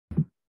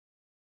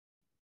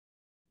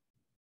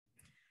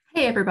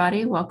Hey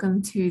everybody,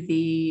 welcome to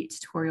the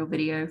tutorial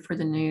video for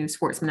the new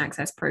Sportsman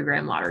Access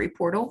Program lottery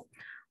portal.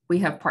 We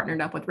have partnered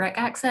up with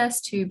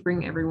RecAccess to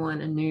bring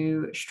everyone a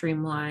new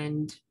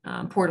streamlined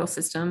portal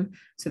system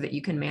so that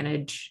you can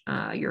manage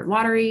your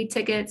lottery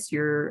tickets,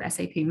 your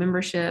SAP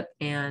membership,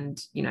 and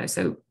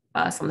so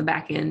us on the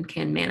back end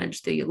can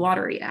manage the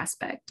lottery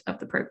aspect of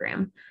the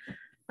program.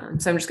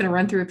 So I'm just going to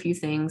run through a few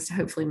things to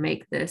hopefully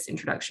make this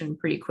introduction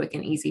pretty quick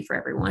and easy for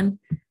everyone.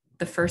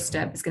 The first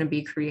step is going to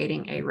be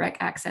creating a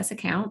RecAccess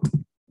account.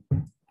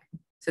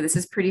 So this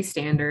is pretty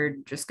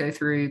standard. Just go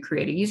through,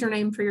 create a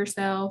username for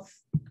yourself.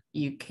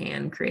 You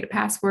can create a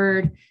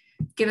password,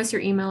 give us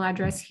your email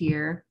address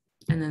here,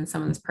 and then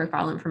some of this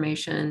profile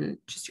information,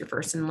 just your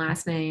first and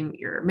last name,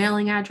 your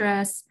mailing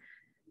address,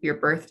 your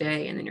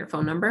birthday, and then your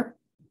phone number.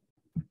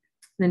 And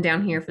then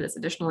down here for this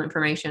additional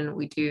information,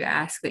 we do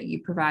ask that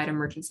you provide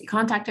emergency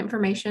contact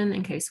information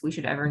in case we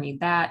should ever need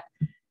that.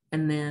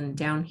 And then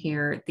down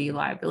here, the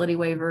liability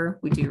waiver,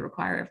 we do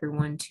require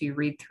everyone to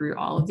read through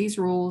all of these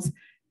rules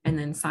and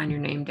then sign your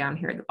name down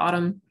here at the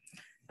bottom.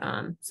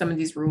 Some of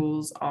these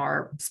rules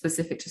are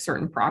specific to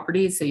certain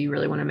properties. So you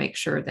really want to make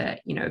sure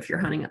that, if you're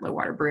hunting at Low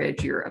Water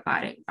Bridge, you're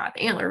abiding by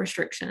the antler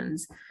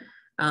restrictions,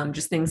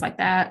 just things like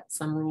that.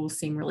 Some rules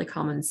seem really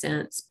common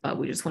sense, but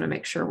we just want to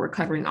make sure we're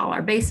covering all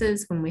our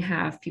bases when we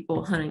have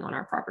people hunting on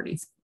our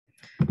properties.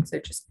 So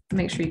just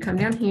make sure you come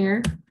down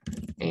here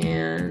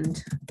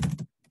and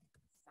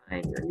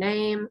sign your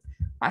name.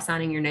 By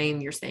signing your name,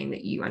 you're saying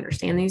that you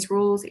understand these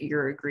rules,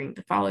 you're agreeing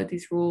to follow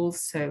these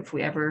rules. So if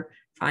we ever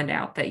find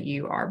out that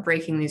you are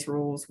breaking these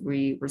rules,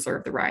 we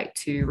reserve the right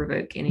to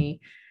revoke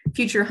any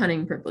future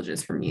hunting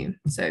privileges from you.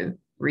 So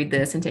read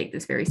this and take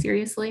this very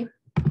seriously.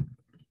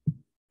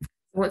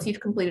 Once you've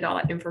completed all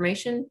that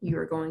information, you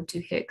are going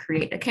to hit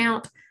create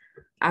account.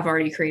 I've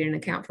already created an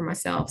account for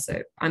myself,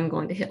 so I'm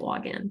going to hit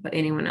login, but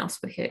anyone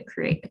else would hit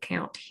create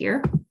account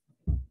here.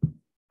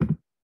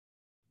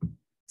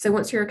 So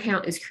once your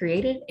account is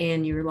created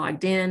and you're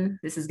logged in,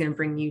 this is going to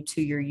bring you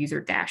to your user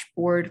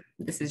dashboard.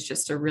 This is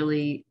just a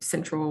really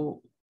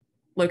central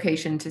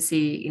location to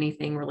see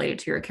anything related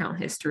to your account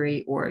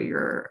history or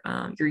your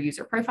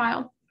user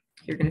profile.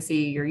 You're going to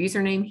see your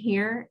username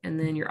here, and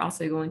then you're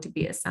also going to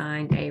be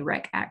assigned a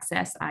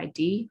RecAccess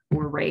ID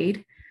or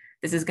RAID.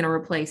 This is going to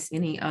replace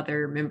any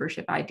other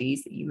membership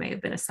IDs that you may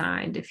have been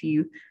assigned if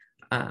you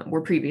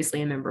were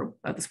previously a member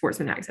of the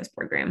Sportsman Access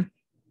Program.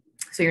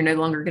 So you're no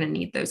longer going to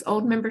need those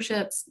old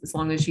memberships as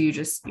long as you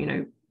just,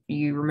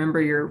 you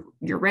remember your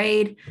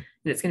RAID, and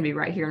it's going to be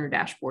right here on your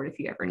dashboard if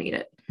you ever need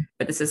it.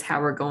 But this is how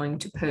we're going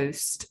to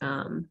post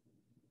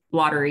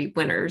lottery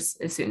winners.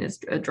 As soon as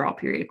a draw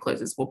period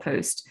closes, we'll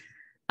post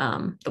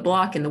the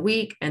block in the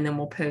week, and then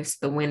we'll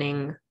post the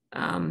winning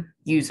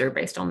user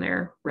based on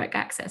their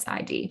RecAccess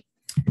ID.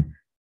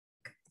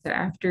 So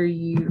after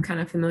you kind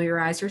of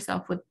familiarize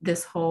yourself with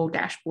this whole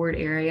dashboard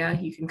area,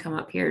 you can come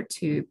up here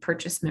to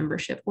purchase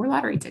membership or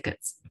lottery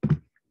tickets. So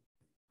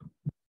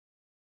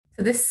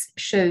this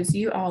shows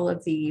you all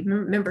of the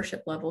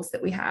membership levels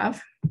that we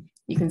have.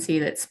 You can see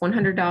that's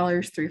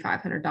 $100 through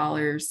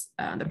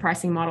 $500. The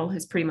pricing model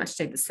has pretty much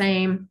stayed the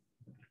same.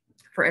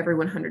 For every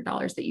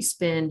 $100 that you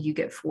spend, you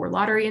get 4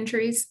 lottery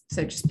entries.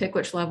 So just pick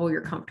which level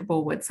you're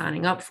comfortable with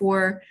signing up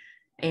for,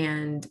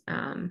 and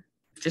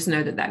just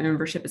know that that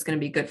membership is going to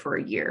be good for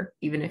a year.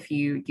 Even if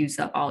you use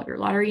up all of your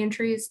lottery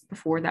entries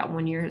before that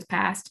 1 year has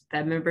passed,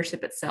 that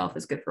membership itself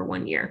is good for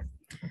 1 year.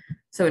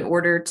 So in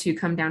order to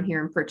come down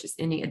here and purchase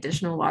any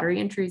additional lottery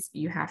entries,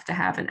 you have to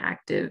have an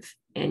active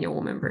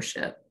annual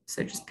membership.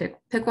 So just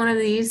pick one of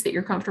these that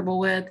you're comfortable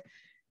with.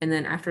 And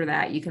then after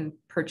that, you can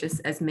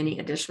purchase as many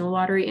additional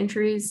lottery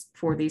entries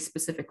for these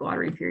specific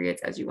lottery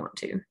periods as you want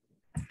to.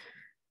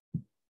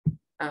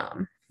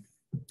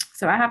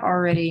 So I have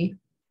already,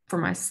 for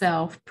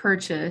myself,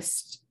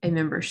 purchased a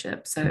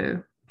membership.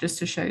 So just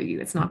to show you,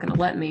 it's not going to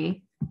let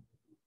me,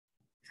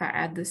 if I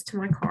add this to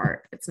my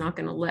cart, it's not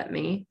going to let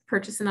me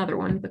purchase another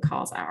one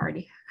because I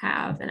already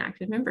have an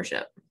active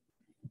membership.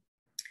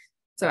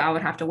 So I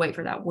would have to wait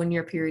for that 1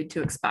 year period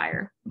to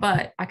expire,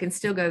 but I can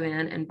still go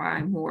in and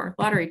buy more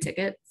lottery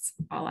tickets.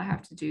 All I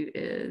have to do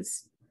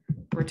is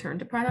return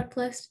to product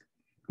list.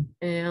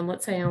 And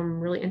let's say I'm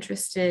really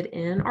interested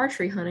in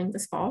archery hunting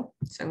this fall.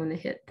 So I'm going to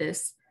hit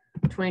this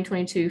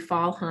 2022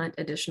 fall hunt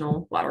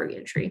additional lottery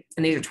entry.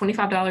 And these are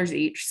 $25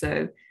 each.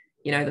 So,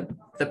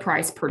 the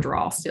price per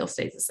draw still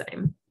stays the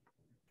same.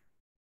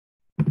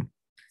 So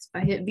if I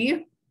hit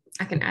view,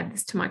 I can add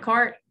this to my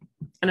cart.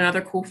 And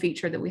another cool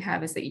feature that we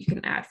have is that you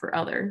can add for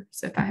other.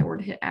 So if I were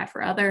to hit add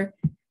for other,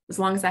 as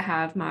long as I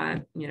have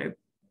my,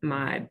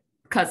 my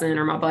cousin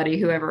or my buddy,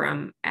 whoever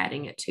I'm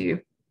adding it to,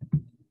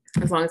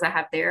 as long as I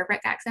have their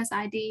RecAccess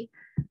ID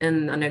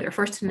and I know their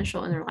first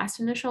initial and their last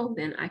initial,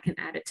 then I can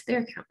add it to their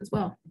account as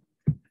well.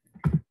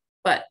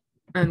 But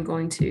I'm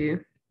going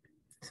to,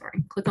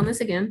 click on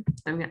this again.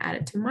 I'm going to add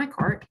it to my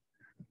cart.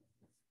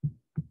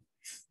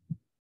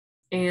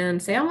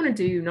 And say I want to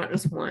do not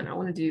just one, I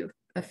want to do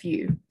a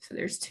few. So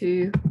there's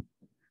 2,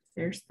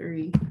 there's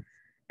 3,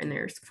 and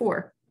there's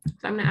 4. So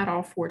I'm going to add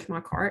all 4 to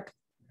my cart,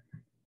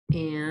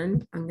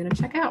 and I'm going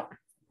to check out.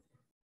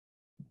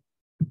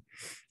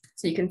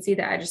 So you can see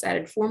that I just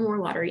added 4 more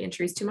lottery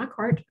entries to my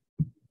cart,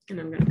 and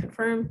I'm going to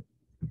confirm.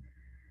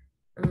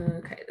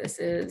 Okay, this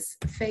is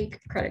fake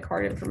credit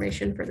card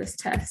information for this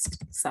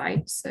test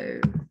site, so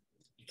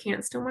you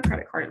can't steal my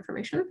credit card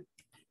information.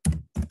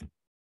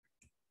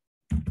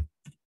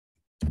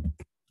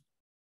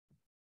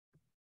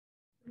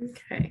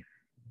 Okay,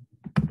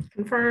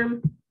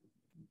 confirm,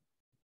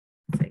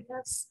 say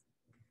yes.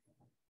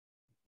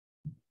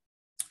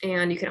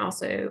 And you can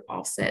also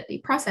offset the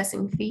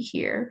processing fee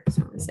here.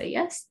 So I'm going to say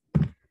yes.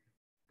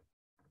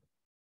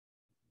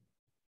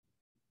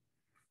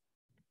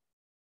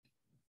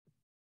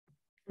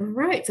 All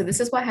right, so this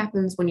is what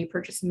happens when you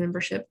purchase a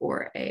membership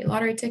or a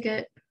lottery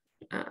ticket.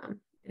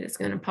 It's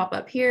going to pop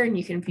up here and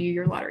you can view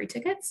your lottery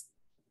tickets.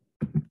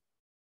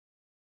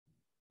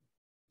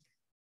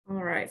 All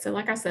right, so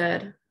like I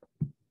said,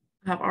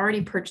 I've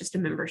already purchased a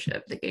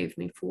membership that gave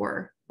me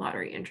 4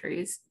 lottery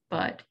entries,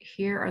 but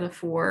here are the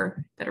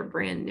 4 that are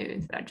brand new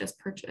that I just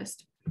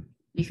purchased.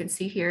 You can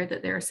see here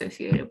that they're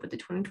associated with the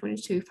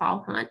 2022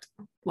 Fall Hunt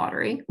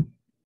lottery.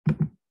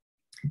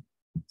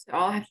 So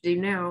all I have to do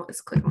now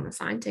is click on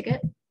Assign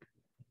Ticket.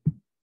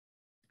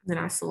 Then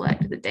I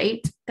select the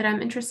date that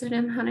I'm interested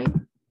in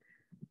hunting.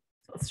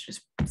 So let's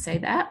just say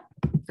that.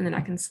 And then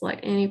I can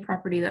select any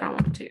property that I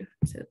want to.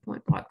 So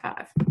point block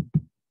 5.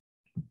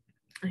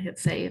 I hit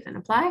save and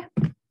apply.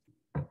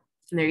 And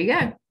there you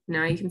go.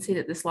 Now you can see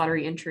that this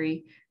lottery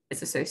entry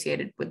is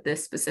associated with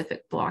this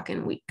specific block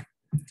and week.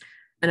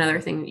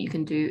 Another thing that you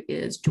can do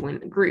is join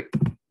the group.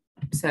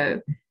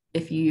 So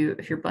if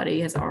your buddy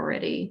has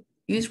already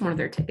used one of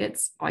their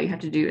tickets, all you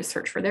have to do is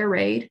search for their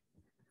raid,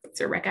 it's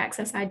their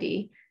RecAccess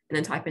ID, and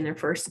then type in their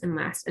first and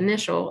last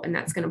initial, and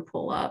that's going to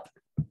pull up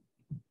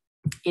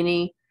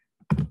any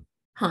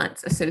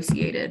hunts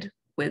associated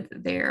with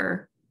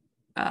their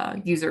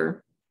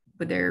user,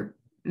 with their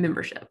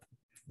membership.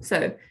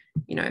 So,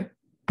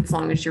 as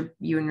long as you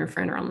and your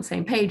friend are on the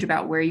same page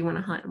about where you want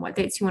to hunt and what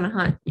dates you want to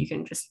hunt, you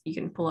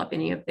can pull up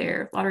any of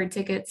their lottery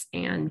tickets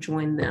and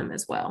join them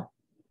as well.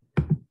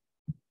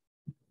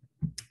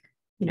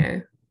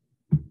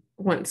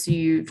 Once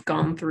you've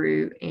gone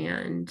through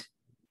and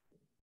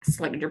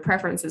selected your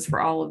preferences for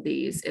all of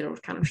these, it'll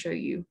kind of show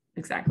you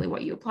exactly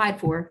what you applied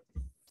for.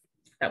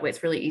 That way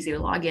it's really easy to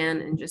log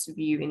in and just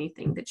view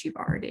anything that you've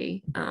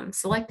already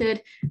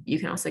selected. You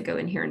can also go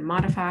in here and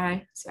modify.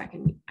 So I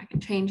can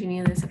change any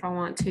of this if I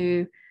want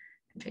to.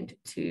 I can change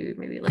it to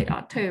maybe late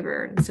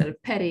October instead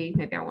of petty.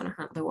 Maybe I want to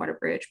hunt the Water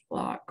Bridge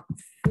block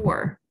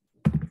 4.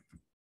 You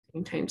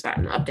can change that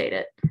and update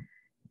it.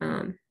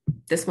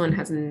 This one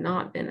has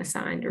not been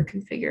assigned or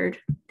configured.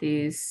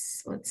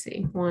 These, let's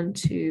see, 1,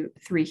 2,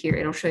 3 here.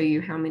 It'll show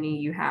you how many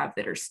you have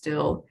that are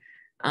still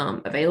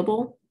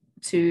available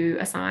to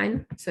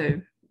assign. So,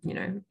 you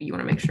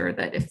want to make sure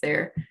that if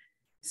they're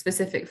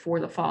specific for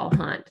the fall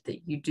hunt,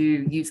 that you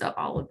do use up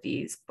all of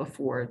these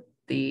before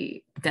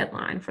the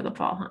deadline for the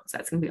fall hunt. So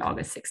that's going to be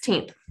August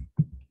 16th.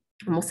 And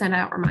we'll send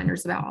out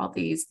reminders about all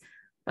these.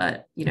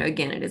 But,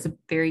 again, it is a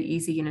very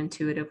easy and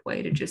intuitive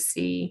way to just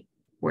see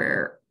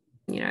where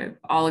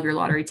all of your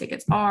lottery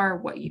tickets are,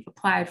 what you've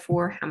applied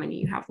for, how many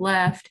you have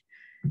left.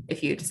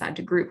 If you decide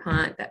to group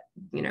hunt, that,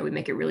 we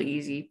make it really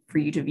easy for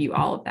you to view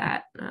all of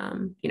that,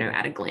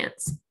 at a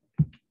glance.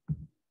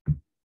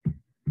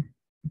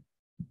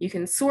 You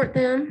can sort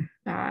them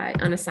by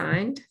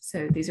unassigned.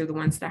 So these are the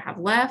ones that I have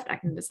left. I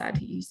can decide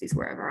to use these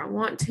wherever I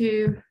want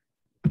to.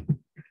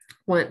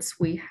 Once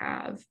we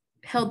have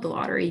held the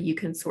lottery, you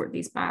can sort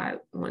these by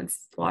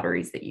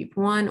lotteries that you've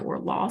won or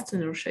lost,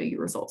 and it'll show you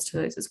results to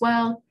those as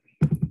well.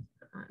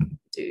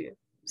 Do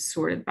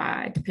sorted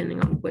by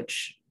depending on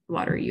which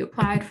lottery you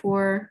applied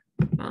for.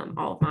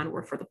 All of mine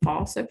were for the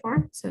fall so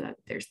far, so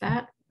there's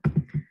that.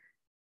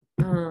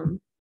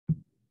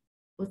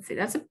 Let's see,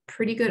 that's a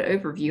pretty good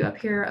overview. Up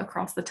here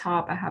across the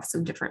top, I have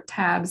some different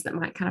tabs that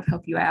might kind of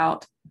help you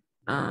out.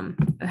 The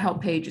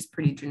help page is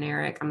pretty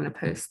generic. I'm going to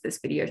post this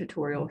video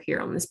tutorial here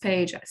on this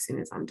page as soon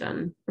as I'm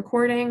done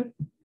recording.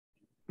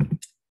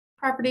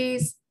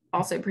 Properties,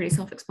 also pretty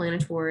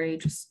self-explanatory.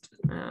 Just,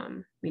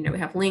 we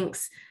have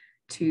links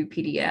to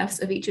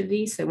PDFs of each of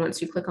these. So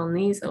once you click on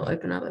these, it'll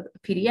open up a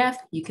PDF.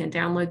 You can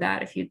download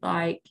that if you'd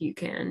like. You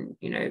can,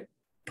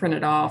 print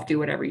it off, do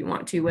whatever you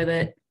want to with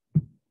it.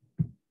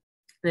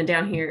 And then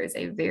down here is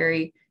a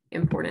very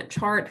important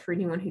chart for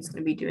anyone who's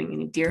going to be doing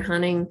any deer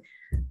hunting.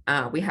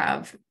 We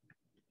have,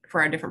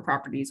 for our different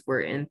properties,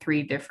 we're in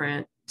 3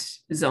 different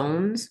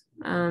zones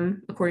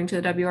according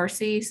to the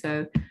WRC.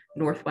 So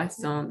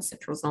Northwest Zone,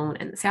 Central Zone,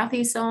 and the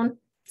Southeast Zone.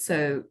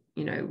 So,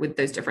 with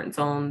those different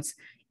zones,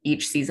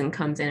 each season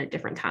comes in at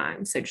different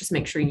times. So just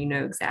make sure you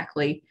know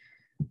exactly,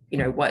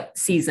 what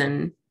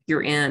season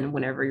you're in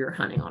whenever you're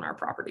hunting on our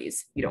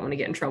properties. You don't want to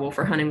get in trouble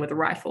for hunting with a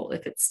rifle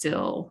if it's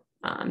still,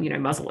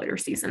 muzzleloader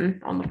season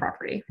on the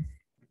property.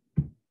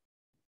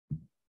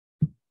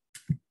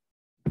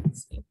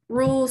 Let's see.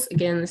 Rules,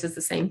 again, this is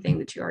the same thing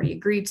that you already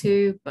agreed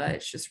to, but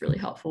it's just really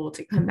helpful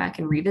to come back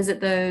and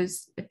revisit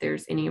those. If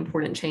there's any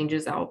important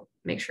changes, I'll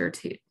make sure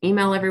to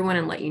email everyone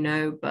and let you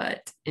know,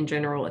 but in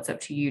general, it's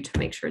up to you to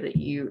make sure that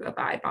you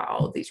abide by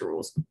all of these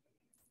rules.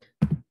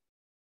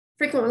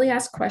 frequently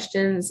asked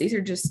questions. These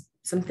are just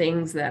some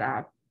things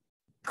that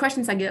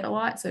questions I get a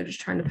lot. So just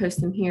trying to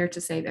post them here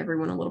to save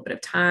everyone a little bit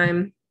of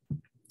time.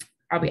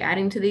 I'll be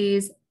adding to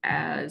these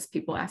as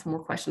people ask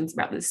more questions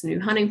about this new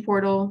hunting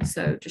portal.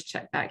 So just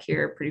check back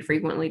here pretty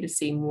frequently to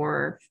see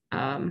more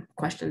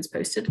questions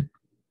posted.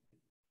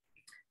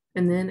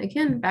 And then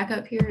again, back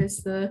up here is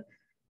the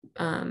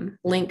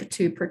link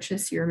to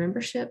purchase your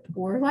membership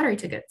or lottery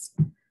tickets.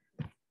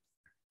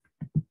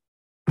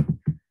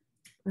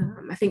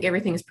 I think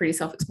everything is pretty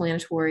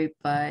self-explanatory,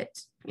 but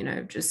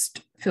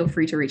just feel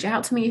free to reach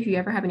out to me if you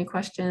ever have any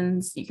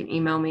questions. You can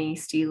email me,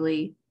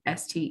 Steely,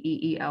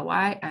 Steely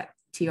at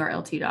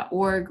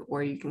trlt.org,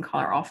 or you can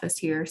call our office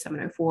here,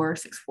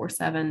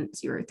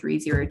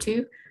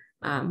 704-647-0302.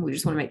 We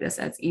just want to make this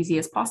as easy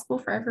as possible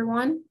for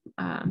everyone.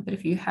 But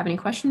if you have any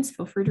questions,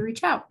 feel free to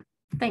reach out.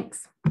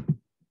 Thanks.